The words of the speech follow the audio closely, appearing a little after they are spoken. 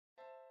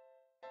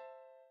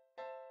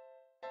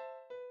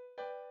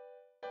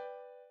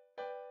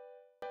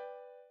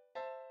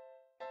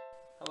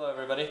Hello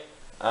everybody,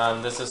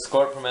 this is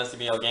Scorp from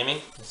SDBL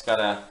Gaming. It's got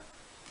a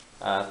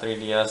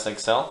 3DS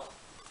XL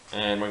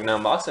and we're going to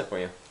unbox it for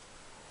you.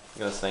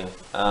 Look at this thing.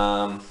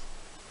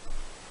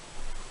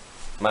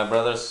 My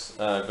brother's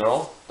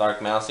girl,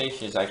 Dark Mousy,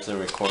 she's actually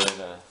recorded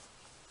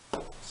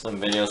some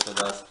videos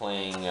with us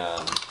playing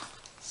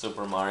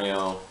Super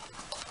Mario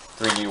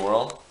 3D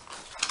World.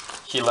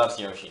 She loves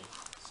Yoshi,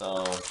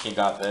 so she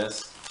got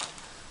this.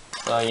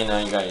 So you know,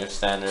 you got your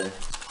standard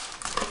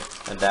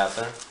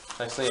adapter.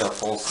 It's actually a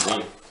full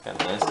sleeve,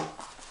 kind of nice.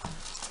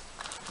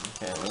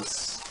 Okay,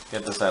 let's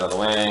get this out of the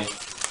way.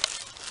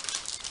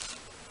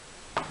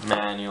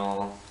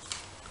 Manual,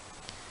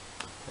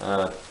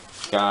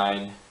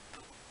 guide.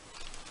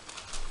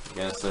 I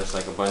guess there's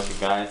like a bunch of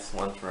guides,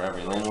 one for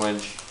every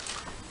language.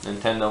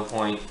 Nintendo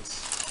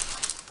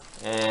points,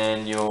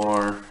 and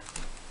your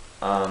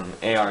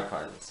AR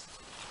cards.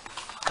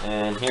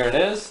 And here it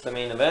is, the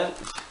main event.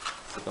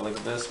 Let's take a look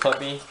at this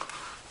puppy.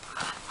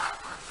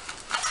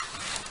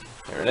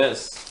 Here it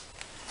is.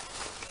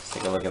 Let's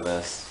take a look at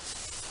this.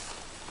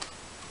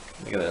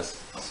 Look at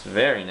this. It's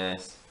very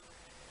nice.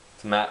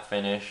 It's a matte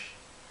finish.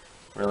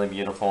 Really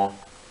beautiful.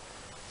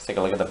 Let's take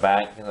a look at the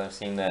back, because I've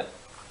seen that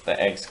the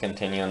eggs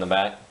continue on the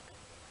back.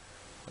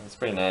 It's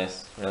pretty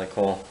nice. Really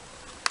cool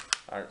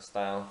art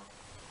style.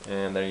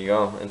 And there you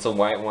go. It's a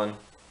white one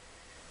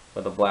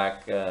with a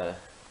black, with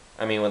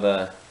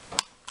a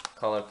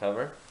color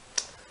cover.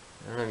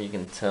 I don't know if you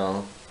can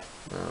tell.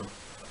 No.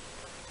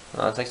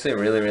 Oh, it's actually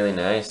really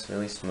nice,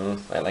 really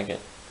smooth. I like it.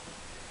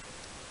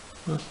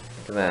 Look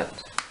at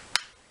that.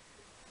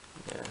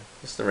 Yeah,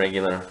 just the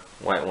regular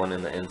white one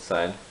in the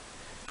inside.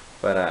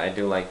 But I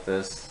do like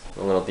this,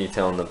 a little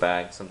detail in the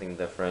back, something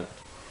different.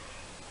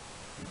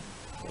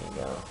 There you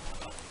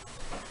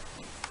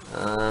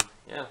go.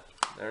 Yeah,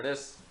 there it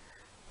is.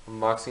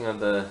 Unboxing of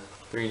the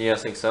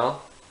 3DS XL.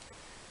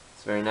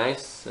 It's very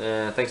nice.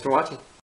 Thanks for watching.